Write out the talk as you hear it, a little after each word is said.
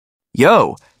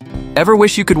Yo! Ever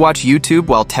wish you could watch YouTube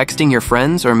while texting your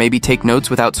friends or maybe take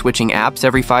notes without switching apps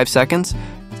every 5 seconds?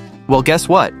 Well, guess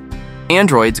what?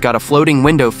 Android's got a floating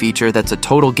window feature that's a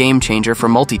total game changer for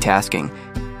multitasking.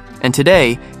 And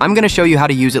today, I'm going to show you how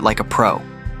to use it like a pro.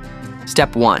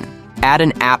 Step 1. Add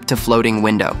an app to floating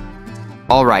window.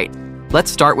 Alright,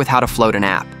 let's start with how to float an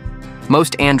app.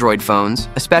 Most Android phones,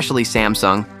 especially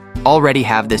Samsung, already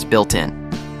have this built in.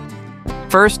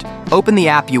 First, open the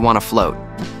app you want to float.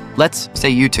 Let's say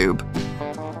YouTube.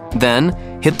 Then,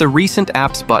 hit the Recent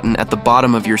Apps button at the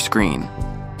bottom of your screen.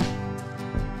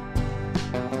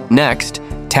 Next,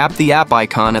 tap the app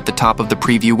icon at the top of the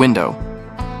preview window.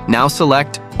 Now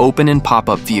select Open in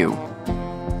Pop-up View.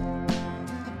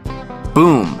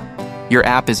 Boom! Your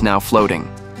app is now floating.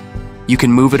 You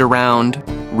can move it around,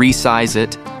 resize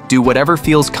it, do whatever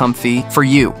feels comfy for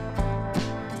you.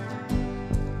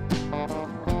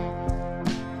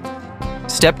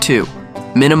 Step 2.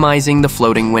 Minimizing the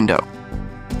floating window.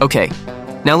 Okay,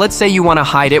 now let's say you want to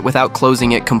hide it without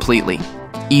closing it completely.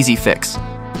 Easy fix.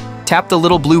 Tap the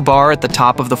little blue bar at the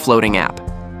top of the floating app.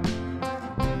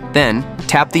 Then,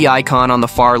 tap the icon on the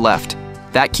far left.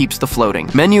 That keeps the floating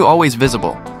menu always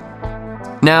visible.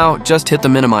 Now, just hit the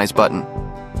minimize button.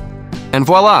 And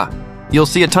voila! You'll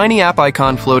see a tiny app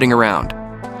icon floating around.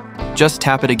 Just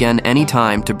tap it again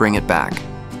anytime to bring it back.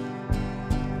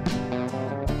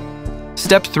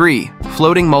 Step 3.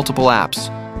 Floating multiple apps.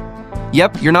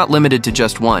 Yep, you're not limited to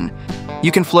just one. You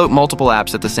can float multiple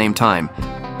apps at the same time.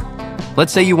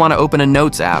 Let's say you want to open a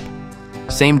Notes app.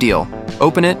 Same deal.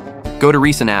 Open it, go to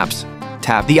Recent Apps,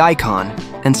 tap the icon,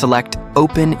 and select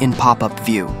Open in Pop-up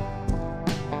View.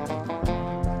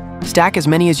 Stack as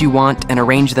many as you want and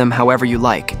arrange them however you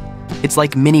like. It's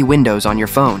like mini windows on your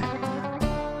phone.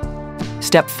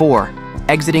 Step 4.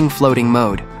 Exiting floating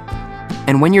mode.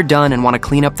 And when you're done and want to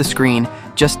clean up the screen,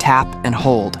 just tap and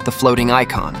hold the floating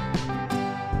icon.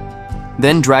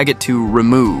 Then drag it to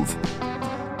Remove.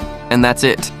 And that's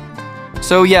it.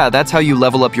 So yeah, that's how you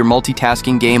level up your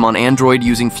multitasking game on Android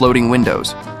using floating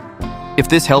windows. If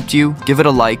this helped you, give it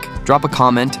a like, drop a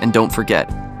comment, and don't forget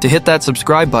to hit that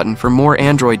subscribe button for more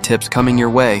Android tips coming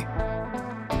your way.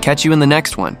 Catch you in the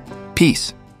next one.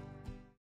 Peace.